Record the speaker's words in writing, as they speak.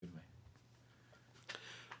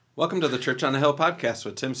Welcome to the Church on the Hill podcast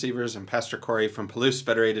with Tim Sievers and Pastor Corey from Palouse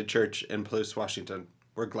Federated Church in Palouse, Washington.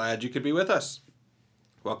 We're glad you could be with us.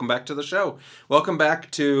 Welcome back to the show. Welcome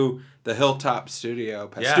back to the Hilltop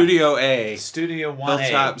Studio. Yeah. Studio A. Studio 1A.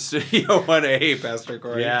 Hilltop Studio 1A, Pastor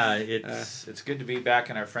Corey. Yeah, it's good to be back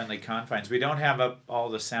in our friendly confines. We don't have up all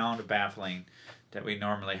the sound baffling that we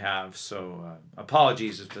normally have, so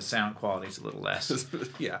apologies if the sound quality is a little less.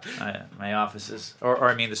 Yeah. My office is, or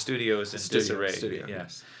I mean the studio is in disarray. Studio.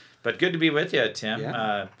 Yes. But good to be with you, Tim.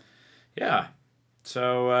 Yeah.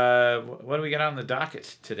 So what do we got on the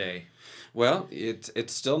docket today? Well,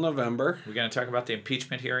 it's still November. We're going to talk about the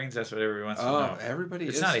impeachment hearings. That's what everyone wants to know. Everybody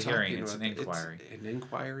It's is not a talking hearing, it's about an inquiry. It's an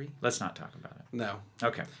inquiry? Let's not talk about it. No.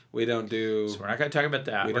 Okay. We don't do... So we're not going to talk about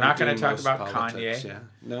that. We're don't not going do to talk most about politics, Kanye. Yeah.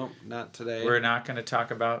 No, not today. We're not going to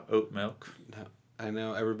talk about oat milk. No, I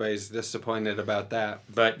know everybody's disappointed about that.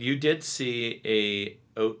 But you did see a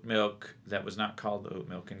oat milk that was not called oat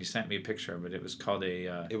milk, and you sent me a picture of it. It was called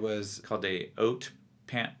a. It was called a oat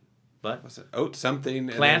pant. What was it? Oat something.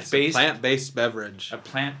 Plant-based beverage. A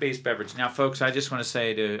plant-based beverage. Now, folks, I just want to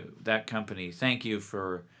say to that company, thank you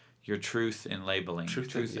for your truth in labeling,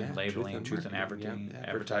 truth in labeling, truth in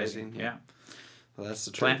advertising. Yeah. Well, that's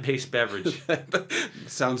the truth. Plant-based beverage.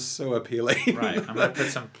 Sounds so appealing. Right. I'm going to put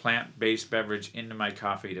some plant-based beverage into my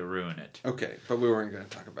coffee to ruin it. Okay, but we weren't going to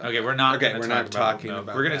talk about. Okay, we're not. Okay, we're not talking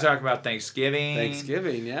about. We're going to talk about Thanksgiving.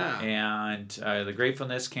 Thanksgiving, yeah. And the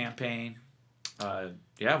Gratefulness campaign.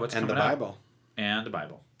 What's coming up? And the Bible. And the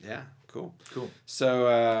Bible. Yeah, cool.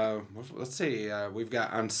 So, let's see. We've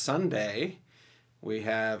got on Sunday, we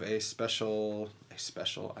have a special.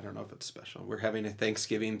 I don't know if it's special. We're having a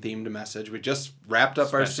Thanksgiving themed message. We just wrapped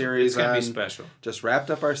up our series. It's gonna be special. Just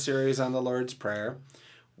wrapped up our series on the Lord's Prayer.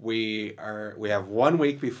 We have 1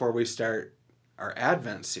 week before we start our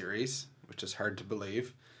Advent series, which is hard to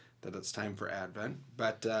believe that it's time for Advent.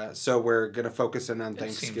 But so we're going to focus in on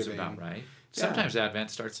Thanksgiving. Seems about right. Sometimes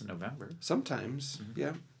Advent starts in November. Sometimes,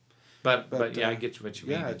 yeah. But I get what you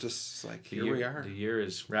mean. Yeah, just like here we are. The year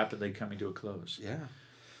is rapidly coming to a close. Yeah.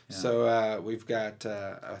 So we've got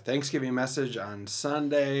a Thanksgiving message on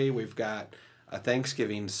Sunday. We've got a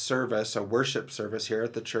Thanksgiving service, a worship service here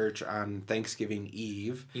at the church on Thanksgiving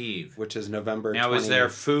Eve. Which is November 20th. Now, is there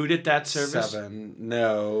food at that service?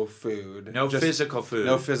 No food. No physical food.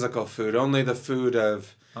 No physical food. Only the food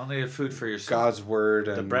of... Only the food for yourself. God's word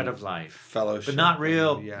and... the bread of life. Fellowship. But not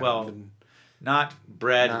real... not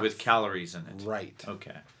bread with calories in it. Right.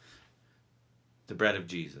 Okay. The bread of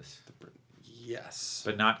Jesus. Yes.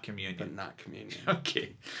 But not communion.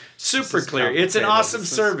 Okay. Super clear. It's an awesome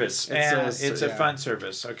service. It's a fun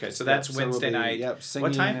service. Okay, so that's Wednesday night. Yep. Singing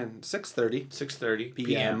what time? 6:30. 6:30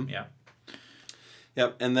 p.m. Yeah.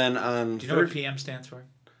 Yep. And then on... Do you know what PM stands for?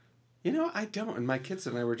 You know, I don't. And my kids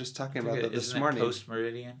and I were just talking about that this morning. Post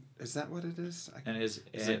meridian? Is that what it is? And is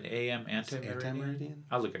it AM anti-meridian?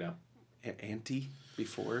 I'll look it up. Anti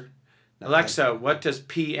before? Alexa, what does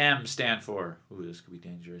PM stand for? Ooh, this could be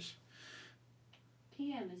dangerous.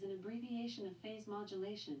 PM is an abbreviation of phase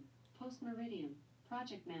modulation, post-meridian,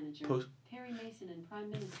 project manager, Perry Mason and Prime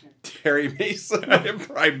Minister. Perry Mason and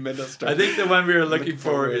Prime Minister. I think the one we were looking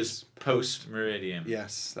for is post-meridian.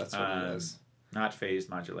 Yes, that's what it is. Not phase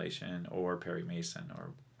modulation or Perry Mason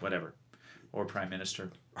or whatever. Or Prime Minister.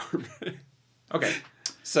 Okay.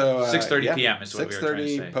 So 6:30 p.m. is what we were trying to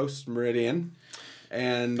say. 6:30 post-meridian.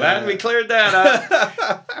 And glad we cleared that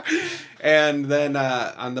up. And then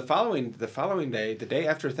on the following day, the day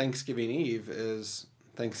after Thanksgiving Eve, is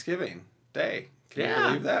Thanksgiving Day. Can you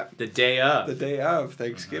believe that? The day of. The day of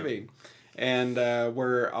Thanksgiving. And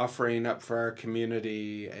we're offering up for our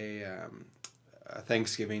community a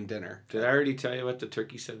Thanksgiving dinner. Did I already tell you what the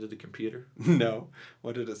turkey said to the computer? No.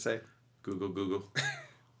 What did it say? Google. Google.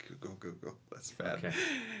 That's bad. Okay.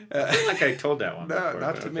 I feel like I told that one before. No,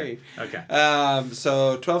 not to me. Okay.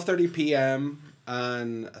 So 12:30 p.m.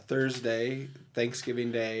 on Thursday,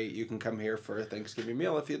 Thanksgiving Day, you can come here for a Thanksgiving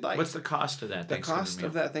meal if you'd like. What's the cost of that Thanksgiving meal? The cost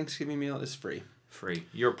of that Thanksgiving meal is free. Free.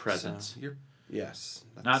 Your presence. So yes.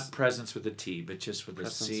 Not presence with a T, but just with a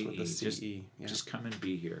C. With a C-E. Just come and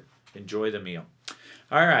be here. Enjoy the meal.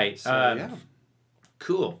 All right. So,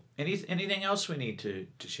 cool. Anything else we need to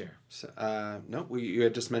share? So, no, you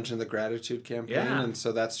had just mentioned the gratitude campaign, and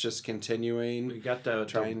so that's just continuing. We got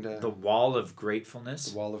the wall of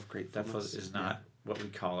gratefulness. The wall of gratefulness. That is not what we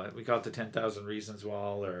call it. We call it the 10,000 Reasons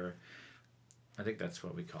Wall, or I think that's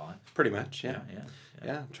what we call it. Pretty much, yeah.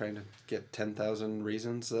 Yeah, trying to get 10,000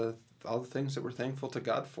 reasons, all the things that we're thankful to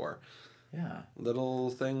God for. Yeah. Little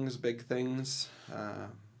things, big things.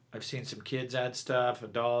 I've seen some kids add stuff,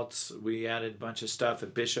 adults. We added a bunch of stuff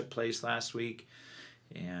at Bishop Place last week.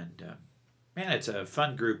 And Man, it's a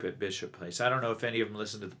fun group at Bishop Place. I don't know if any of them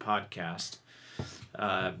listen to the podcast,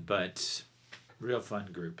 but real fun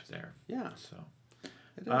group there. Yeah. So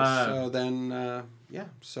It is. So then,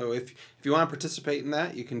 So if you want to participate in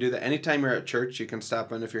that, you can do that anytime you're at church. You can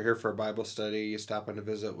stop in if you're here for a Bible study. You stop in to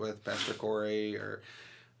visit with Pastor Corey,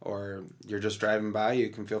 or you're just driving by. You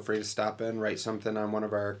can feel free to stop in, write something on one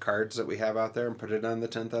of our cards that we have out there, and put it on the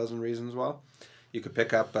 10,000 Reasons Wall. You could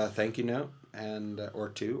pick up a thank you note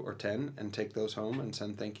or 2 or 10 and take those home and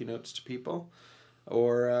send thank you notes to people,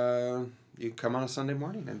 or you can come on a Sunday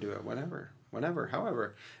morning and do it whenever,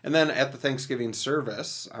 however. And then at the Thanksgiving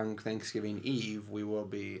service on Thanksgiving Eve,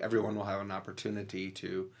 everyone will have an opportunity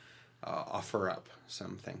to offer up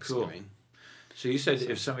some Thanksgiving. So you said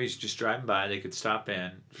if somebody's just driving by, they could stop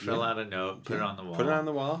in, fill out a note, put it on the wall. Put it on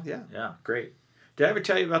the wall, yeah. Yeah, great. Did I ever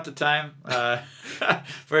tell you about the time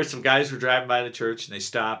where some guys were driving by the church and they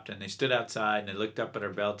stopped and they stood outside and they looked up at our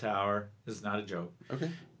bell tower? This is not a joke.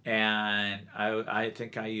 Okay. And I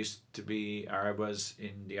think I was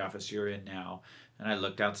in the office you're in now, and I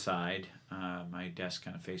looked outside. My desk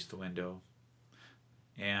kind of faced the window,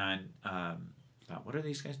 and thought, what are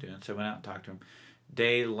these guys doing? So I went out and talked to them.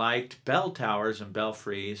 They liked bell towers and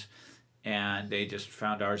belfries, and they just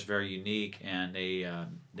found ours very unique, and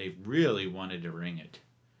they really wanted to ring it.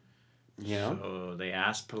 Yeah. So they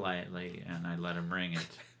asked politely, and I let them ring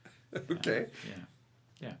it. Okay.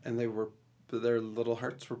 Yeah. And their little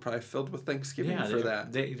hearts were probably filled with Thanksgiving for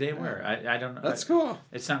that. They were. I don't know. That's cool.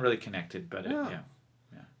 It's not really connected, but Yeah.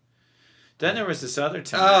 Then there was this other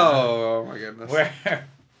time. Oh my goodness.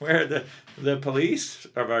 Where the police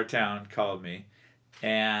of our town called me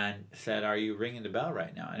and said, "Are you ringing the bell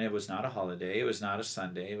right now?" And it was not a holiday. It was not a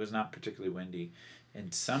Sunday. It was not particularly windy,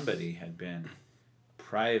 and somebody had been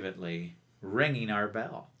privately ringing our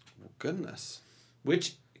bell. Goodness.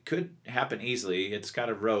 Which could happen easily. It's got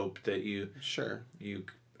a rope that you Sure.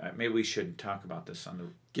 maybe we shouldn't talk about this on the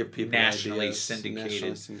Give people nationally ideas.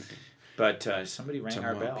 syndicated. But somebody rang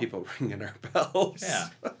our bell. People ringing our bells. Yeah.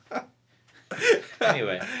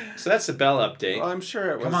 Anyway, so that's the bell update. Well, I'm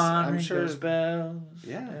sure it was. Come on, I'm ring sure. those bells.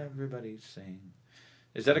 Yeah. Everybody sing.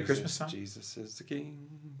 Is that a Christmas song? Jesus is the King,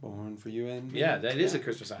 born for you and me. Yeah, that is a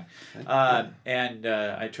Christmas song. Yeah. And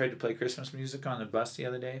I tried to play Christmas music on the bus the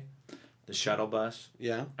other day, the shuttle bus.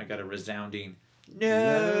 Yeah. I got a resounding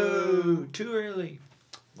no, too early.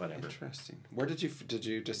 Whatever. Interesting. Where did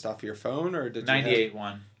you just off your phone or did 98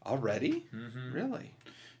 one already? Mm-hmm. Really?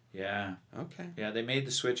 Yeah. Okay. Yeah, they made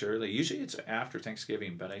the switch early. Usually it's after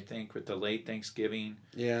Thanksgiving, but I think with the late Thanksgiving.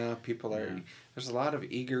 Yeah, people are. There's a lot of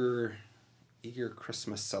eager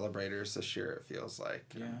Christmas celebrators this year. It feels like.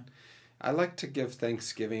 Yeah. I like to give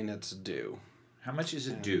Thanksgiving its due. How much is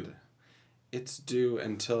it due? It's due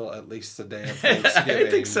until at least the day of Thanksgiving. I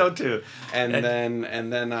think so too. And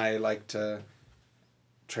then I like to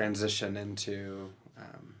transition into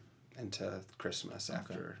Christmas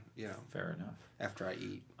after Fair enough. after I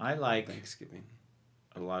eat. I like Thanksgiving.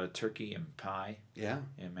 a lot of turkey and pie. Yeah.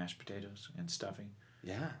 And mashed potatoes and stuffing.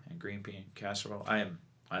 Yeah. And green bean casserole. I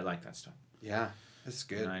like that stuff. Yeah. It's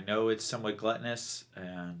good. And I know it's somewhat gluttonous,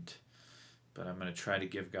 but I'm going to try to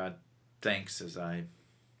give God thanks as I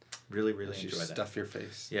really, really As you enjoy that. stuff your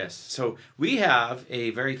face. Yes. So we have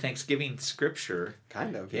a very Thanksgiving scripture.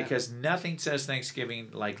 Kind of, yeah. Because nothing says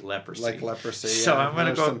Thanksgiving like leprosy. Like leprosy. So yeah. I'm going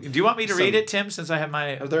to go. Do you want me to read it, Tim, since I have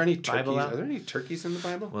my Are there any Bible turkeys? out? Are there any turkeys in the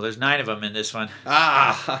Bible? Well, there's 9 of them in this one.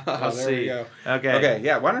 Ah, We'll there see. we go. Okay. Okay,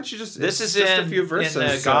 yeah. Why don't you just? This is just in, a few verses, in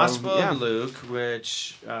the so, Gospel yeah. of Luke,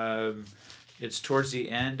 which it's towards the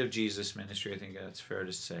end of Jesus' ministry. I think that's fair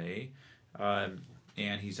to say.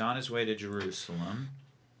 And he's on his way to Jerusalem.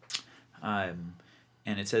 And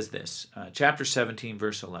it says this, chapter 17,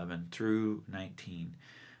 verse 11 through 19.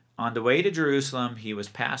 On the way to Jerusalem, he was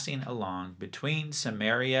passing along between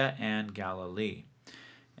Samaria and Galilee.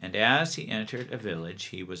 And as he entered a village,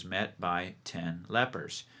 he was met by 10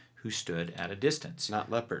 lepers, who stood at a distance.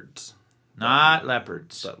 Not leopards. Not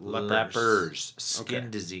leopards, but lepers,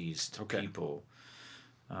 skin-diseased people.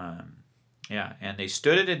 And they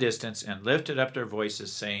stood at a distance and lifted up their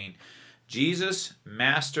voices, saying, Jesus,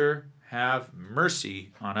 Master, have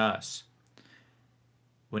mercy on us.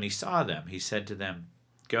 When he saw them, he said to them,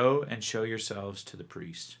 Go and show yourselves to the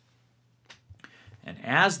priest. And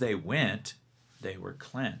as they went, they were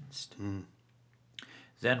cleansed.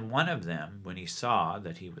 Then one of them, when he saw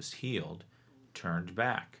that he was healed, turned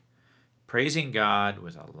back, praising God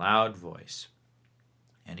with a loud voice.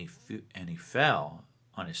 And he fell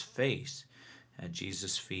on his face at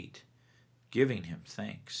Jesus' feet, giving him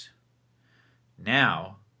thanks.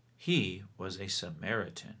 Now he was a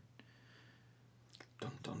Samaritan.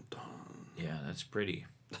 Dun, dun, dun. Yeah, that's pretty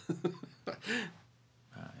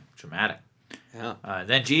Dramatic. Yeah.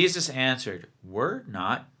 Then Jesus answered, "Were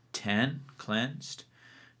not 10 cleansed?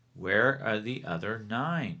 Where are the other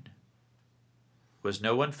 9? Was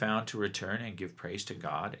no one found to return and give praise to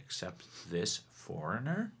God except this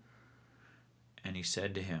foreigner?" And he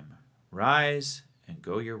said to him, "Rise and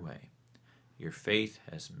go your way. Your faith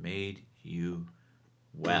has made you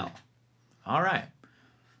well." All right.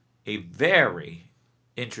 A very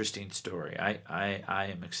interesting story. I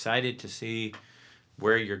am excited to see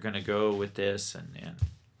where you're going to go with this, and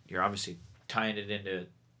you're obviously tying it into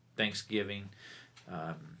Thanksgiving.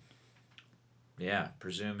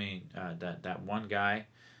 Presuming that one guy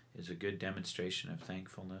is a good demonstration of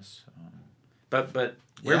thankfulness. But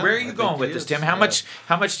where are you going with this, Tim? How much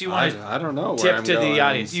do you want to I don't know. tip where I'm to going, the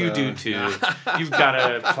audience? so. You do too. You've got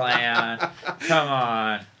a plan. Come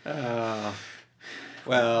on.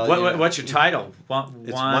 Well, what's your title?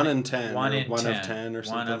 It's 1 in 10. 1 or in 1 10. of 10 or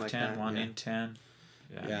something 1 of like 10. that. 1 yeah. in 10.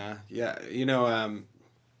 Yeah.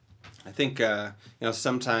 I think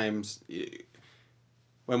sometimes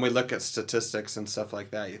when we look at statistics and stuff like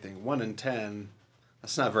that, you think 1 in 10.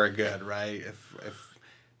 That's not very good, right?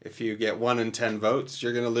 If you get 1 in 10 votes,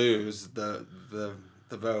 you're going to lose the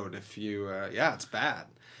vote. If you it's bad.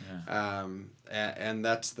 Yeah. And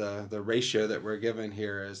that's the ratio that we're given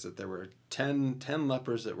here, is that there were 10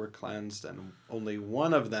 lepers that were cleansed, and only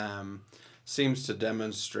one of them seems to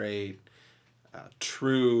demonstrate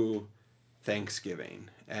true thanksgiving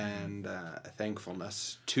and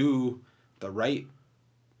thankfulness to the right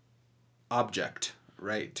object,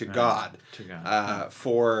 right, to God,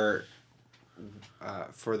 for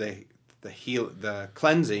the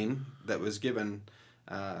cleansing that was given,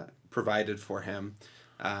 provided for him.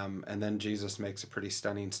 And then Jesus makes a pretty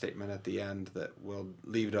stunning statement at the end that will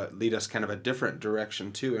lead us kind of a different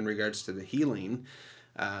direction too, in regards to the healing,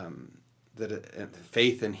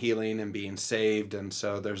 faith and healing and being saved. And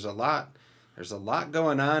so there's a lot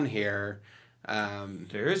going on here.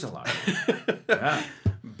 There is a lot. Yeah.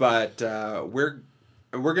 But we're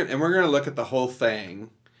gonna look at the whole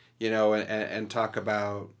thing, and talk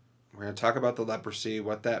about. We're going to talk about the leprosy,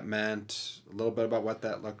 what that meant, a little bit about what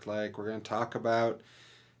that looked like. We're going to talk about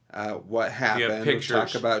what happened. You have pictures? We'll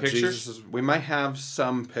talk about Pictures? Jesus. We might have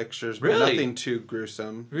some pictures, but Really? nothing too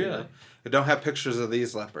gruesome. Really? We don't have pictures of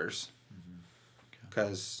these lepers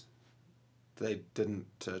because they didn't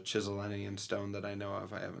chisel any in stone that I know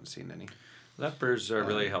of. I haven't seen any. Lepers are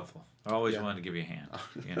really helpful. I always wanted to give you a hand.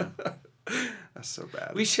 That's so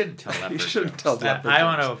bad. We shouldn't tell leper You shouldn't jokes. tell leper I jokes.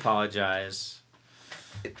 want to apologize.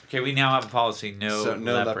 Okay, we now have a policy: no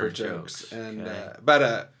leper jokes. And Okay.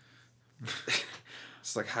 but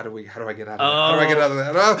it's like, how do I get out of that? How do I get out of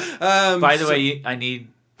that? By the way, I need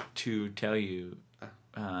to tell you,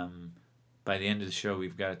 by the end of the show,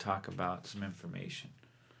 we've got to talk about some information.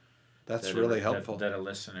 That's really helpful. That a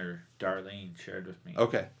listener, Darlene, shared with me.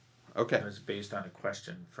 Okay. It was based on a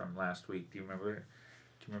question from last week. Do you remember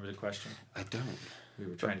the question? I don't. We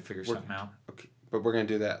were trying to figure something out. Okay, but we're gonna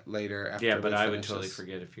do that later. After Yeah, but we I would finish totally this.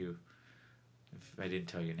 forget if I didn't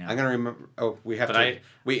tell you now. I'm gonna remember. Oh, we have But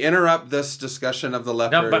we interrupt this discussion of the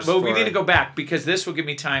lepers. No, but we need to go back because this will give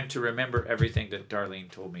me time to remember everything that Darlene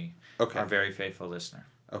told me. Okay. Our very faithful listener.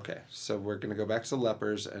 Okay, so we're gonna go back to the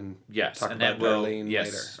lepers and Yes, talk and about then Darlene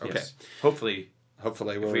later. Okay. Yes. Hopefully,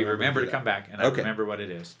 Hopefully, if we'll we remember do to that. come back and I remember what it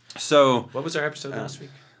is. So What was our episode last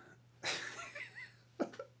week?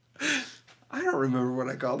 I don't remember what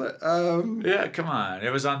I called it. Yeah, come on.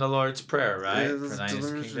 It was on the Lord's Prayer, right? It For was thine is the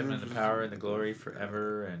delicious. kingdom and the power and the glory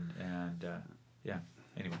forever. And yeah.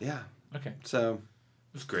 Anyway. Yeah. Okay. So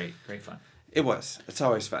It was great. Great fun. it was. It's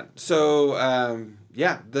always fun. So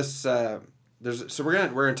this so we're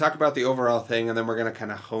gonna talk about the overall thing, and then we're gonna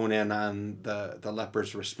kind of hone in on the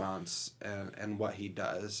leper's response and what he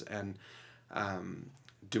does, and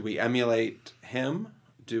do we emulate him?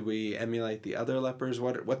 Do we emulate the other lepers?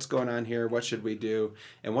 What's going on here? What should we do?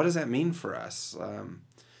 And what does that mean for us?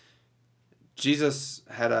 Jesus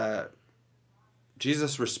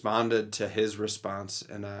responded to his response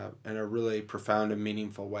in a really profound and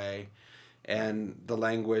meaningful way, and the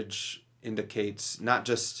language indicates not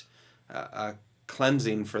just a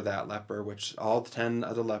cleansing for that leper, which all 10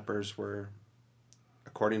 of the lepers were,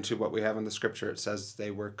 according to what we have in the scripture, it says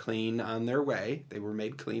they were clean on their way. They were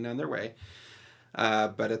made clean on their way.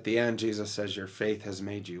 But at the end, Jesus says, "Your faith has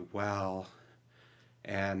made you well,"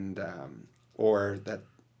 and or that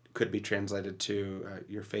could be translated to,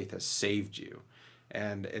 "Your faith has saved you,"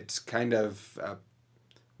 and it's kind of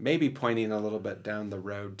maybe pointing a little bit down the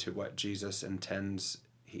road to what Jesus intends.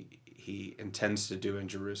 He intends to do in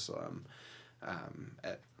Jerusalem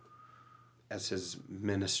his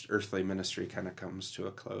earthly ministry kind of comes to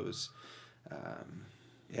a close.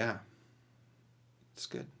 Yeah, it's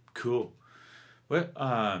good. Cool. What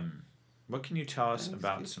can you tell us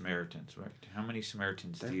about good. Samaritans? How many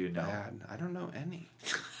Samaritans They're do you know? bad. I don't know any.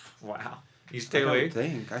 Wow. You stay away?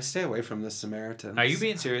 I stay away from the Samaritans. Are you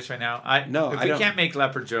being serious right now? No, if I we don't. can't make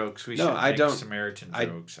leper jokes, we should make Samaritan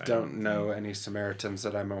jokes. I don't know any Samaritans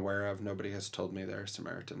that I'm aware of. Nobody has told me they're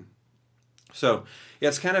Samaritan. So, yeah,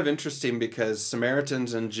 it's kind of interesting because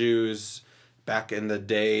Samaritans and Jews back in the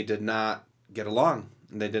day did not get along.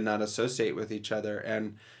 They did not associate with each other.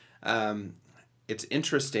 And it's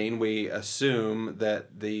interesting. We assume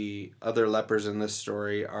that the other lepers in this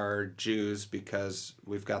story are Jews because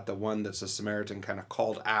we've got the one that's a Samaritan kind of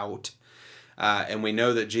called out. And we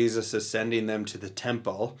know that Jesus is sending them to the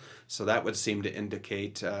temple. So that would seem to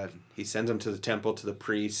indicate he sends them to the temple, to the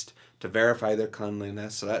priest, to verify their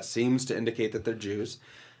cleanliness. So that seems to indicate that they're Jews.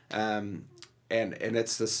 And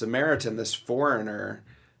it's the Samaritan, this foreigner,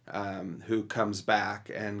 who comes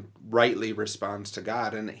back and rightly responds to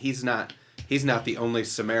God. And he's not the only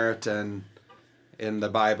Samaritan in the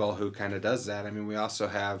Bible who kind of does that. I mean, we also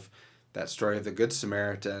have that story of the Good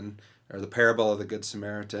Samaritan, or the parable of the Good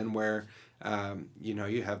Samaritan, where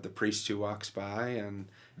you have the priest who walks by and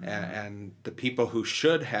the people who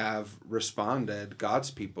should have responded,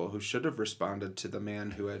 God's people who should have responded to the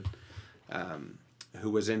man who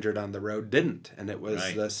was injured on the road, didn't. And it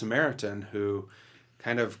was the Samaritan who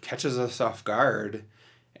kind of catches us off guard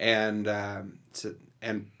and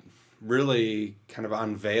really kind of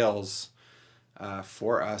unveils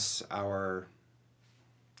for us our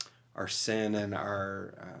sin and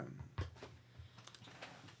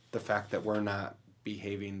the fact that we're not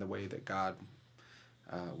behaving the way that God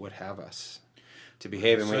would have us to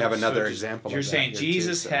behave. And we have another example. You're saying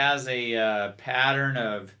Jesus has a pattern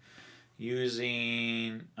of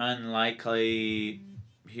using unlikely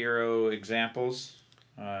hero examples?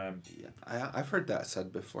 I've heard that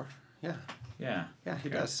said before. Yeah. Yeah. Yeah, he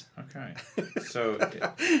does. Okay. So,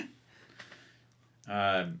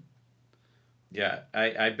 I've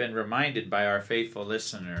been reminded by our faithful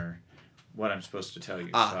listener what I'm supposed to tell you.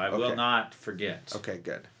 So I will not forget. Okay,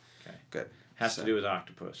 good. Okay. Good. Has to do with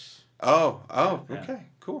octopus. Oh, Yeah. Okay,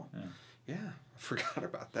 cool. Yeah. I forgot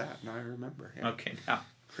about that. Now I remember. Yeah. Okay, now.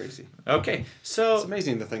 Crazy. Okay, so... It's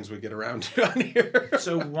amazing the things we get around to on here.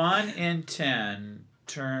 So 1 in 10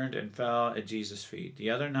 turned and fell at Jesus' feet.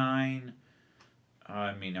 The other 9,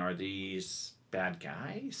 are these bad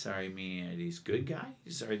guys? Are these good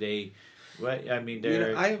guys? Are they... What?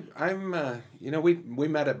 They're... We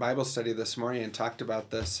met at Bible study this morning and talked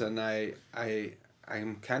about this, and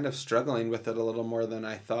I'm kind of struggling with it a little more than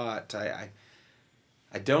I thought. I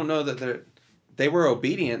don't know that they were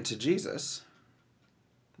obedient to Jesus,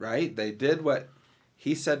 right? They did what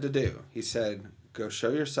he said to do. He said, "Go show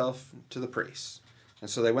yourself to the priests," and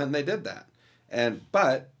so they went and they did that.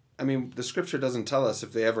 But the scripture doesn't tell us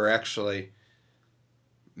if they ever actually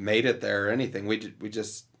made it there or anything.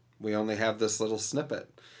 We only have this little snippet.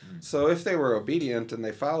 So if they were obedient and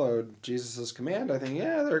they followed Jesus' command, I think,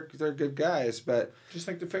 yeah, they're good guys. But just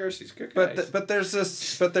like the Pharisees, good guys. But there's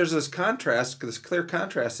this contrast, this clear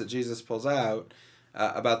contrast that Jesus pulls out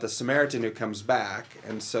about the Samaritan who comes back.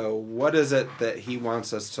 And so what is it that he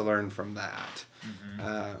wants us to learn from that?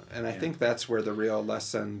 And I think that's where the real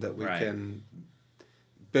lesson that we can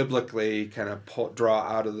biblically kind of draw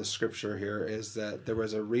out of the scripture here is that there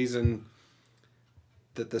was a reason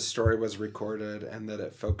that this story was recorded and that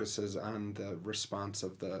it focuses on the response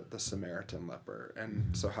of the Samaritan leper.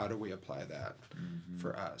 And so how do we apply that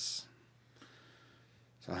for us?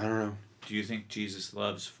 So I don't know. Do you think Jesus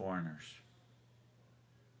loves foreigners?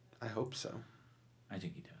 I hope so. I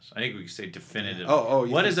think he does. I think we can say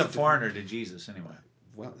definitively. What is a foreigner to Jesus anyway?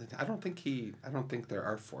 Well, I don't think there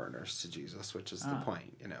are foreigners to Jesus, which is the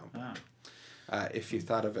point, if you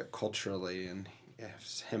thought of it culturally and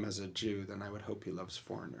him as a Jew, then I would hope he loves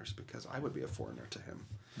foreigners because I would be a foreigner to him.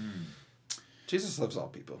 Jesus loves all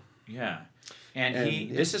people. Yeah. And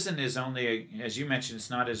this isn't his only, as you mentioned,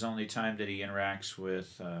 it's not his only time that he interacts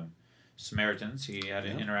with Samaritans. He had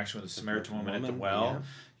an interaction with a Samaritan woman at the well. Yeah.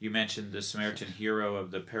 You mentioned the Samaritan hero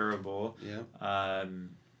of the parable. Yeah.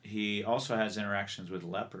 He also has interactions with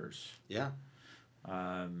lepers. Yeah.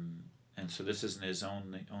 And so this isn't his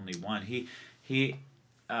only one. He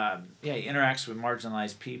interacts with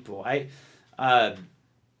marginalized people. I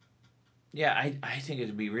think it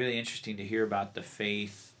would be really interesting to hear about the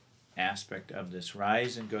faith aspect of this.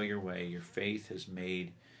 Rise and go your way. Your faith has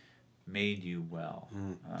made you well.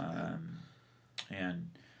 And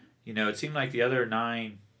it seemed like the other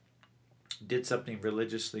 9 did something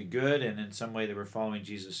religiously good, and in some way they were following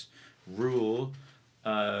Jesus' rule,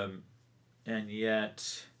 and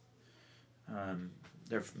yet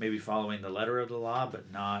they're maybe following the letter of the law,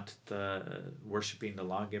 but not the worshiping the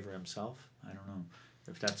lawgiver himself. I don't know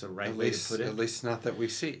if that's a right way to put it. At least not that we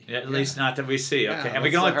see. At least not that we see. Okay, Yeah, and we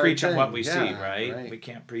that's can only the hard preach on what thing. we see, Yeah, right? right. We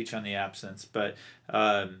can't preach on the absence, but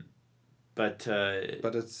But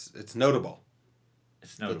it's notable.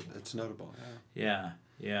 it's notable. It's notable. Yeah.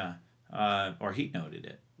 Yeah. Or he noted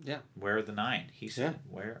it. Yeah. Where are the 9? He said, Yeah.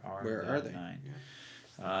 Where are Where the are they? 9?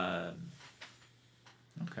 Yeah.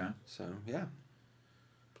 Okay. So yeah.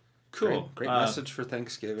 Cool. Great message for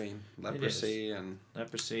Thanksgiving. Leprosy is. and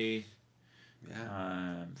Leprosy.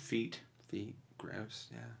 Feet. feet. Gross.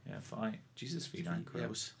 Yeah. Yeah, fine. Jesus' feet aren't Feet, yeah.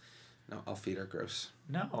 gross. No, all feet are gross.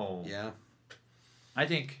 No. Yeah. I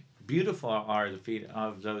think beautiful are the feet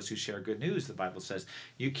of those who share good news, the Bible says.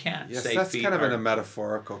 You can't Yes, say that's feet kind of are... in a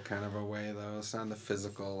metaphorical kind of a way, though. It's not in the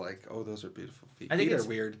physical, like, oh, those are beautiful feet. I think Feet are it's-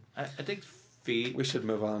 weird. I think feet We should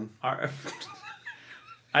move on. are...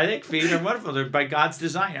 I think feet are wonderful. They're by God's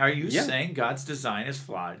design. Are you Yeah. saying God's design is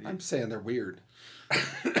flawed? I'm saying they're weird.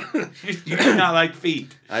 You do not like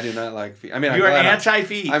feet. I do not like feet. I mean, You are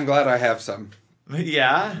anti-feet. I'm glad I have some.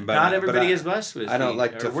 Yeah, But- not but everybody I- is blessed with I don't feet,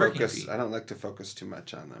 like or to working focus. feet. I don't like to focus too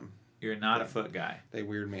much on them. You're not a foot guy. They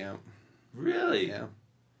weird me out. Really? Yeah.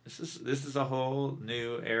 This is a whole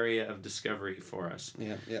new area of discovery for us.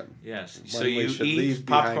 Yeah. Yeah. Yes. One So we you should eat leave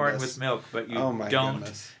behind popcorn us. with milk, but you Oh my don't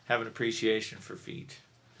goodness. have an appreciation for feet.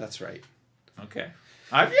 That's right. Okay.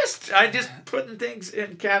 I just putting things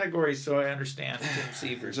in categories so I understand Tim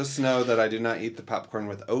Seavers. Just know that I do not eat the popcorn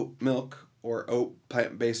with oat milk or oat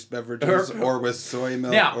plant-based beverages or with soy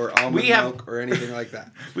milk Now, or almond we have- milk or anything like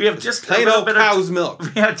that. We have just a Plain little old bit of cow's milk.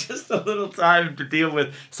 we have just a little time to deal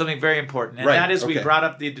with something very important, and Right, that is we okay. brought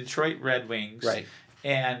up the Detroit Red Wings, Right.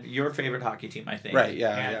 and your favorite hockey team, I think. Right.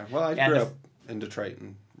 Yeah. And, Yeah. Well, I and grew the- up in Detroit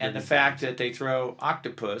And the fact that they throw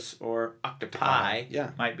octopus or octopi Yeah.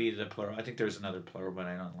 might be the plural. I think there's another plural, but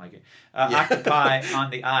I don't like it. Yeah. Octopi on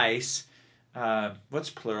the ice. What's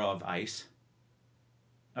plural of ice?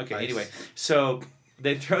 Okay, Ice. anyway. So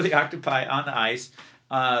they throw the octopi on the ice,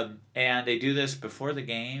 and they do this before the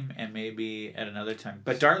game and maybe at another time.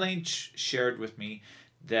 But Darlene shared with me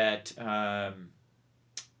that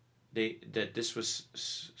that this was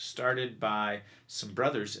started by some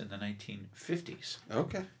brothers in the 1950s.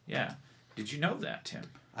 Okay. Yeah. Did you know that, Tim?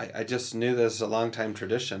 I just knew this is a long time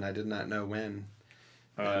tradition. I did not know when.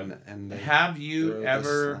 And they Have you throw this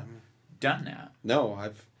ever slime. done that? No,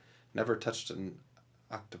 I've never touched an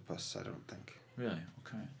octopus. I don't think. Really?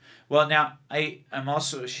 Okay. Well, now I'm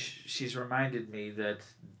also she's reminded me that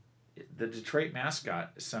the Detroit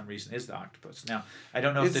mascot, for some reason, is the octopus. Now I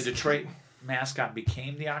don't know if the It's- Detroit mascot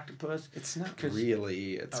became the octopus. It's not 'Cause-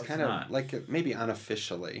 really. It's Oh, it's kind of not. like maybe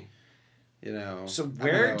unofficially. You know. So I don't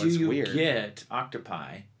where know, do it's you weird. get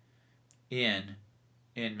octopi in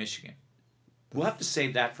Michigan? We'll have to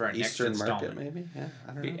save that for our Eastern next market? installment. Maybe. Yeah.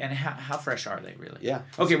 I don't know. And how fresh are they really? Yeah.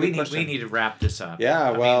 that's Okay, a good we question. need to wrap this up. Yeah,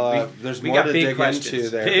 I mean, well, there's we more got to big dig questions. into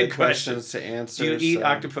there. Big Big questions to answer. Do you eat so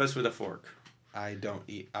octopus with a fork? I don't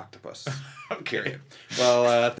eat octopus. Okay. Period. Well,